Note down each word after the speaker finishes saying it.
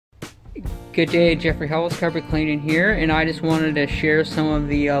Good day, Jeffrey Howells, carpet cleaning here, and I just wanted to share some of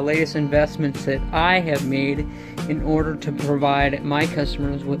the latest investments that I have made in order to provide my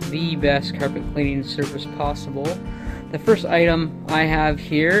customers with the best carpet cleaning service possible. The first item I have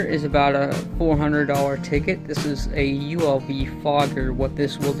here is about a $400 ticket. This is a ULV fogger. What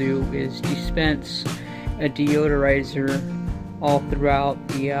this will do is dispense a deodorizer all throughout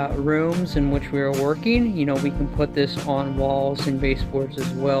the rooms in which we are working. You know, we can put this on walls and baseboards as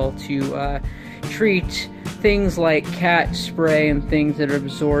well to treat things like cat spray and things that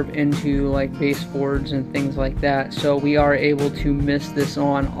absorb into like baseboards and things like that. So we are able to mist this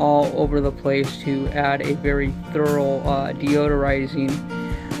on all over the place to add a very thorough deodorizing.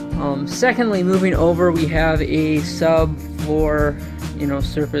 Secondly, moving over, we have a subfloor,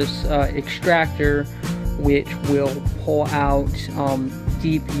 surface extractor, which will pull out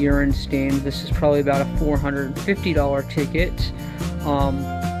deep urine stains. This is probably about a $450 ticket.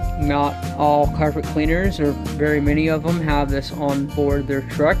 Not all carpet cleaners, or very many of them, have this on board their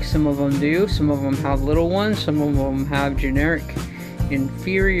truck. Some of them do, some of them have little ones, some of them have generic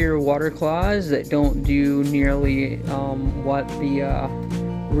inferior water claws that don't do nearly what the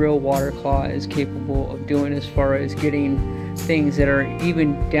real water claw is capable of doing as far as getting things that are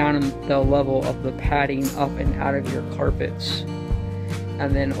even down in the level of the padding up and out of your carpets.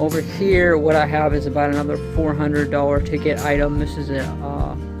 And then over here, what I have is about another $400 ticket item. This is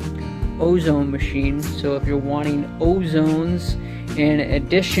a ozone machine. So if you're wanting ozones in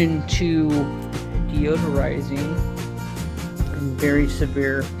addition to deodorizing in very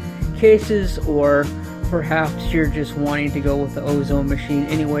severe cases, or perhaps you're just wanting to go with the ozone machine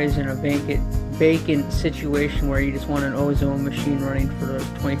anyways in a vacant situation where you just want an ozone machine running for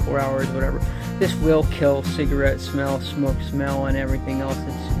 24 hours, whatever. This will kill cigarette smell, smoke smell, and everything else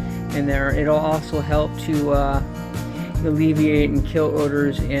that's in there. It'll also help to alleviate and kill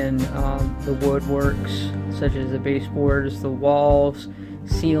odors in the woodworks, such as the baseboards, the walls,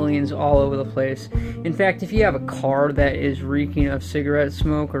 ceilings, all over the place. In fact, if you have a car that is reeking of cigarette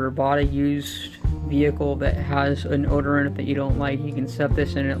smoke, or bought a used vehicle that has an odor in it that you don't like, you can set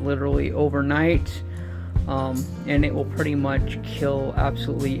this in it literally overnight, and it will pretty much kill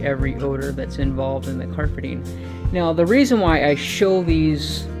absolutely every odor that's involved in the carpeting. Now, the reason why I show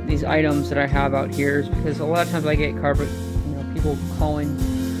these items that I have out here is because a lot of times I get people calling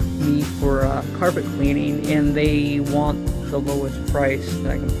me for carpet cleaning, and they want the lowest price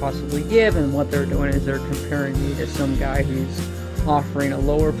that I can possibly give, and what they're doing is they're comparing me to some guy who's offering a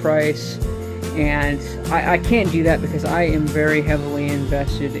lower price. And I can't do that, because I am very heavily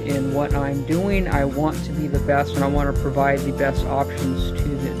invested in what I'm doing. I want to be the best, and I want to provide the best options to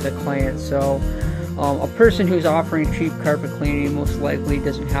the client. So a person who's offering cheap carpet cleaning most likely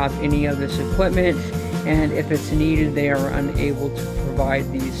doesn't have any of this equipment, and if it's needed, they are unable to provide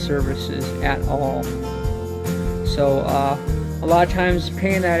these services at all. So a lot of times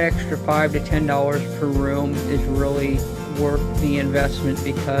paying that extra $5 to $10 per room is really worth the investment,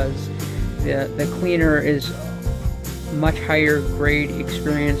 because the cleaner is much higher grade,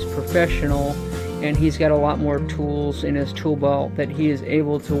 experienced professional, and he's got a lot more tools in his tool belt that he is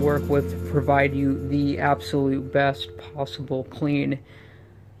able to work with to provide you the absolute best possible clean